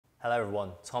Hello everyone,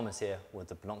 Thomas here with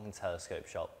the Binocular Telescope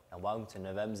Shop and welcome to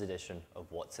November's edition of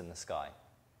What's in the Sky.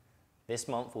 This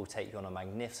month we'll take you on a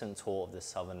magnificent tour of the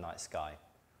southern night sky.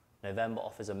 November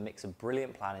offers a mix of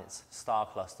brilliant planets, star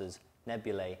clusters,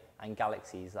 nebulae and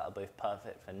galaxies that are both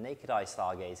perfect for naked eye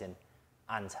stargazing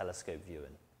and telescope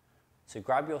viewing. So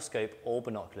grab your scope or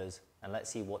binoculars and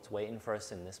let's see what's waiting for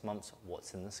us in this month's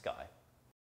What's in the Sky.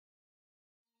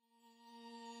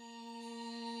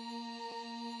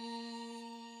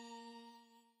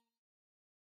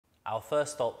 Our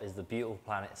first stop is the beautiful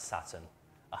planet Saturn,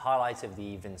 a highlight of the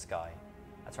evening sky.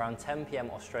 At around 10 PM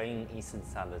Australian Eastern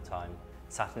Standard Time,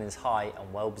 Saturn is high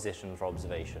and well positioned for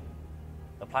observation.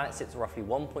 The planet sits roughly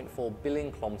 1.4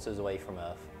 billion kilometers away from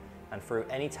Earth, and through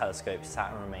any telescope,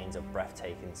 Saturn remains a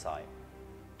breathtaking sight.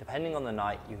 Depending on the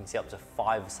night, you can see up to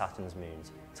 5 of Saturn's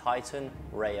moons: Titan,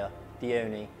 Rhea,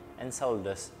 Cioni,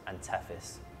 Enceladus, and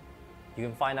Tethys. You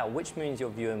can find out which moons you're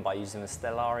viewing by using the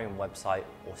Stellarium website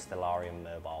or Stellarium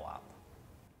mobile app.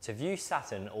 To view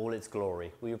Saturn in all its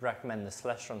glory, we would recommend the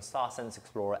Celestron Star Sense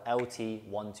Explorer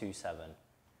LT127.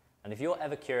 And if you're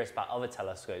ever curious about other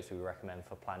telescopes we recommend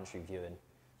for planetary viewing,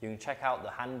 you can check out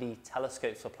the handy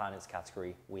Telescopes for Planets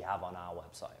category we have on our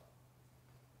website.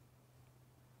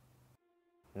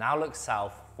 Now look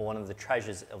south for one of the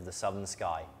treasures of the southern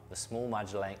sky, the small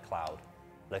Magellanic Cloud,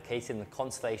 located in the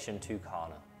constellation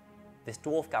Tucana. This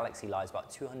dwarf galaxy lies about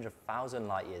 200,000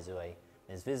 light years away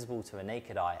and is visible to the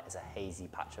naked eye as a hazy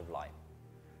patch of light.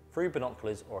 Through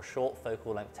binoculars or a short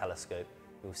focal length telescope,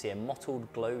 you will see a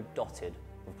mottled glow dotted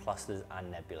with clusters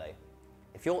and nebulae.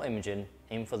 If you're imaging,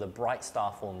 aim for the bright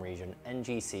star form region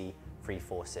NGC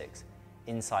 346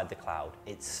 inside the cloud.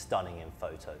 It's stunning in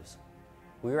photos.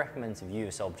 We recommend to view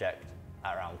this object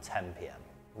at around 10 PM.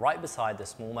 Right beside the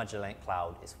small Magellanic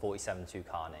Cloud is 47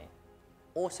 Tucanae.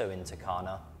 Also in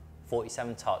Tucana,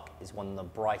 47 Tuc is one of the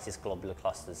brightest globular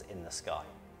clusters in the sky.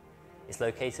 It's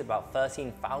located about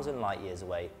 13,000 light years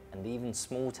away, and the even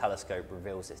small telescope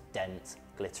reveals its dense,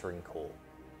 glittering core.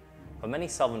 For many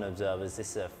southern observers,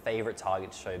 this is a favourite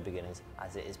target to show beginners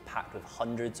as it is packed with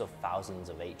hundreds of thousands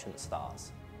of ancient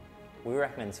stars. We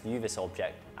recommend to view this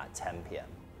object at 10 PM.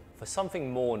 For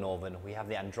something more northern, we have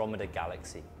the Andromeda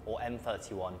Galaxy, or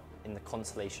M31, in the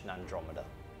constellation Andromeda.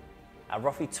 At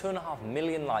roughly 2.5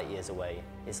 million light years away,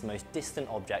 it's the most distant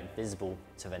object visible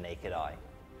to the naked eye.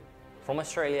 From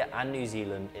Australia and New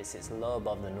Zealand, it sits low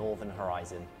above the northern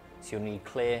horizon, so you'll need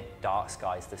clear, dark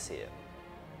skies to see it.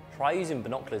 Try using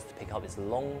binoculars to pick up its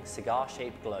long,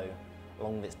 cigar-shaped glow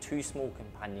along with its 2 small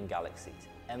companion galaxies,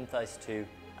 M32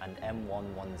 and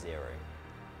M110.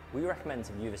 We recommend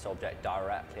to view this object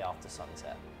directly after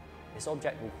sunset. This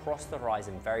object will cross the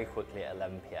horizon very quickly at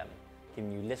 11 PM,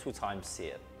 giving you little time to see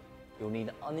it. You'll need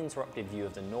an uninterrupted view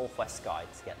of the northwest sky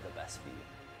to get the best view.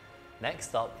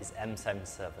 Next up is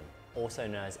M77, also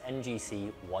known as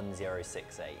NGC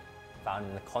 1068, found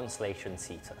in the constellation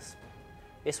Cetus.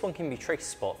 This one can be tricky to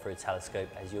spot through a telescope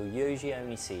as you'll usually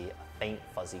only see a faint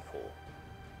fuzzy core.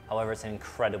 However, it's an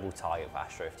incredible target for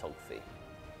astrophotography.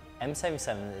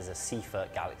 M77 is a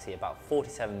Seyfert galaxy about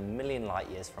 47 million light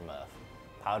years from Earth,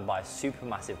 powered by a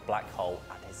supermassive black hole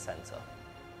at its centre.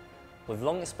 With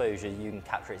long exposure, you can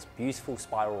capture its beautiful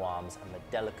spiral arms and the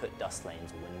delicate dust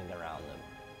lanes winding around them.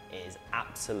 It is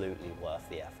absolutely worth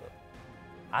the effort.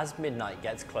 As midnight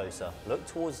gets closer, look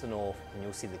towards the north and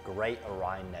you'll see the Great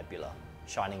Orion Nebula,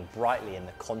 shining brightly in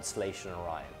the constellation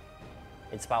Orion.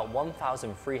 It's about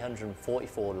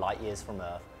 1,344 light years from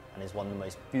Earth and is one of the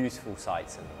most beautiful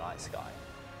sights in the night sky.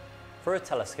 Through a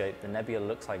telescope, the nebula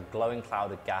looks like a glowing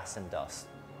cloud of gas and dust,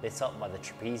 lit up by the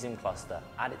trapezium cluster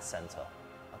at its centre,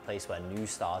 a place where new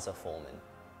stars are forming.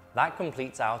 That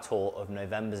completes our tour of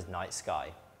November's night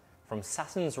sky. From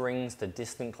Saturn's rings to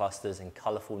distant clusters and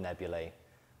colourful nebulae,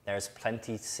 there is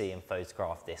plenty to see and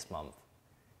photograph this month.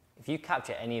 If you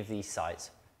capture any of these sights,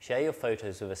 share your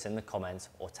photos with us in the comments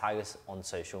or tag us on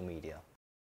social media.